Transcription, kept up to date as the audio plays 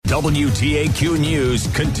WTAQ News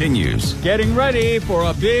continues. Getting ready for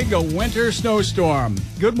a big winter snowstorm.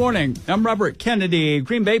 Good morning. I'm Robert Kennedy.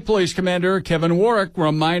 Green Bay Police Commander Kevin Warwick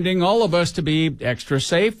reminding all of us to be extra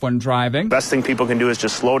safe when driving. Best thing people can do is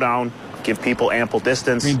just slow down, give people ample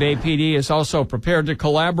distance. Green Bay PD is also prepared to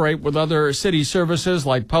collaborate with other city services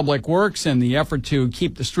like Public Works in the effort to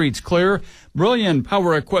keep the streets clear. Brilliant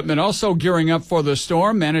Power Equipment also gearing up for the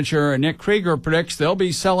storm. Manager Nick Krieger predicts they'll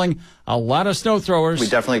be selling a lot of snow throwers. We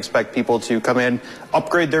definitely expect people to come in,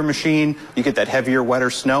 upgrade their machine. You get that heavier, wetter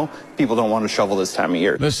snow. People don't want to shovel this time of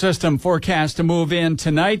year. The system forecast to move in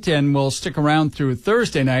tonight and will stick around through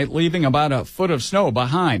Thursday night, leaving about a foot of snow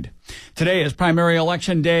behind. Today is primary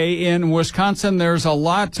election day in Wisconsin. There's a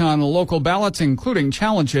lot on the local ballots, including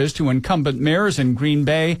challenges to incumbent mayors in Green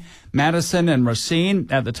Bay, Madison, and Racine.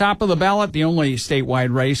 At the top of the ballot, the only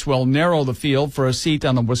statewide race will narrow the field for a seat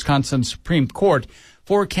on the Wisconsin Supreme Court.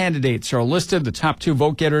 4 candidates are listed, the top 2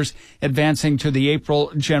 vote getters advancing to the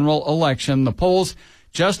April general election. The polls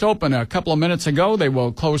just opened a couple of minutes ago. They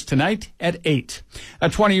will close tonight at 8. A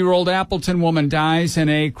 20-year-old Appleton woman dies in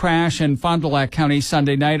a crash in Fond du Lac County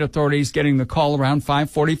Sunday night. Authorities getting the call around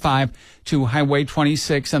 5:45 to Highway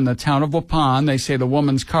 26 in the town of Waupun. They say the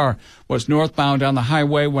woman's car was northbound on the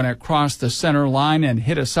highway when it crossed the center line and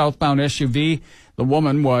hit a southbound SUV. The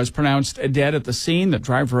woman was pronounced dead at the scene, the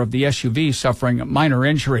driver of the SUV suffering minor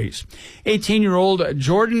injuries. 18-year-old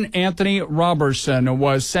Jordan Anthony Robertson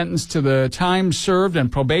was sentenced to the time served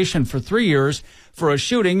and probation for 3 years for a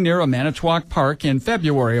shooting near a Manitowoc Park in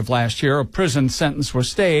February of last year. A prison sentence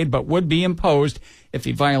was stayed but would be imposed if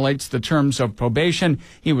he violates the terms of probation.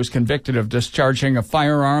 He was convicted of discharging a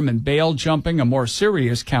firearm and bail jumping. A more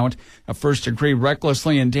serious count of first-degree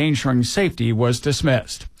recklessly endangering safety was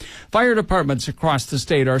dismissed. Fire departments across the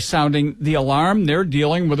state are sounding the alarm. They're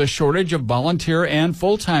dealing with a shortage of volunteer and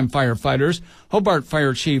full-time firefighters. Hobart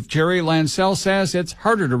Fire Chief Jerry Lancel says it's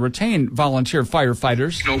harder to retain volunteer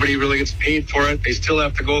firefighters. Nobody really gets paid for it. They still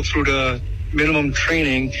have to go through the minimum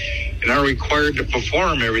training and are required to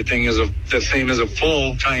perform everything as the same as a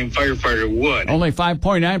full-time firefighter would. Only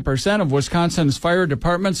 5.9% of Wisconsin's fire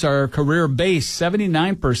departments are career-based.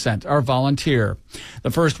 79% are volunteer.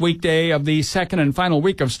 The first weekday of the second and final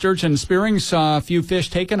week of sturgeon spearing saw a few fish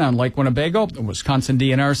taken on Lake Winnebago. The Wisconsin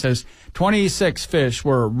DNR says 26 fish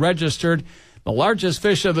were registered. The largest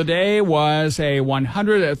fish of the day was a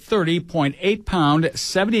 130.8-pound,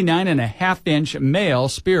 79.5-inch male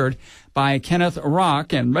speared by Kenneth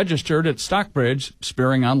Rock and registered at Stockbridge.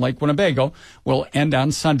 Spearing on Lake Winnebago will end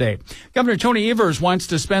on Sunday. Governor Tony Evers wants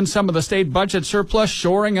to spend some of the state budget surplus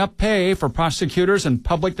shoring up pay for prosecutors and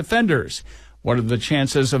public defenders. What are the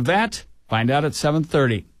chances of that? Find out at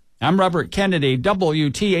 7:30. I'm Robert Kennedy,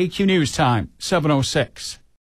 WTAQ News Time, 7:06.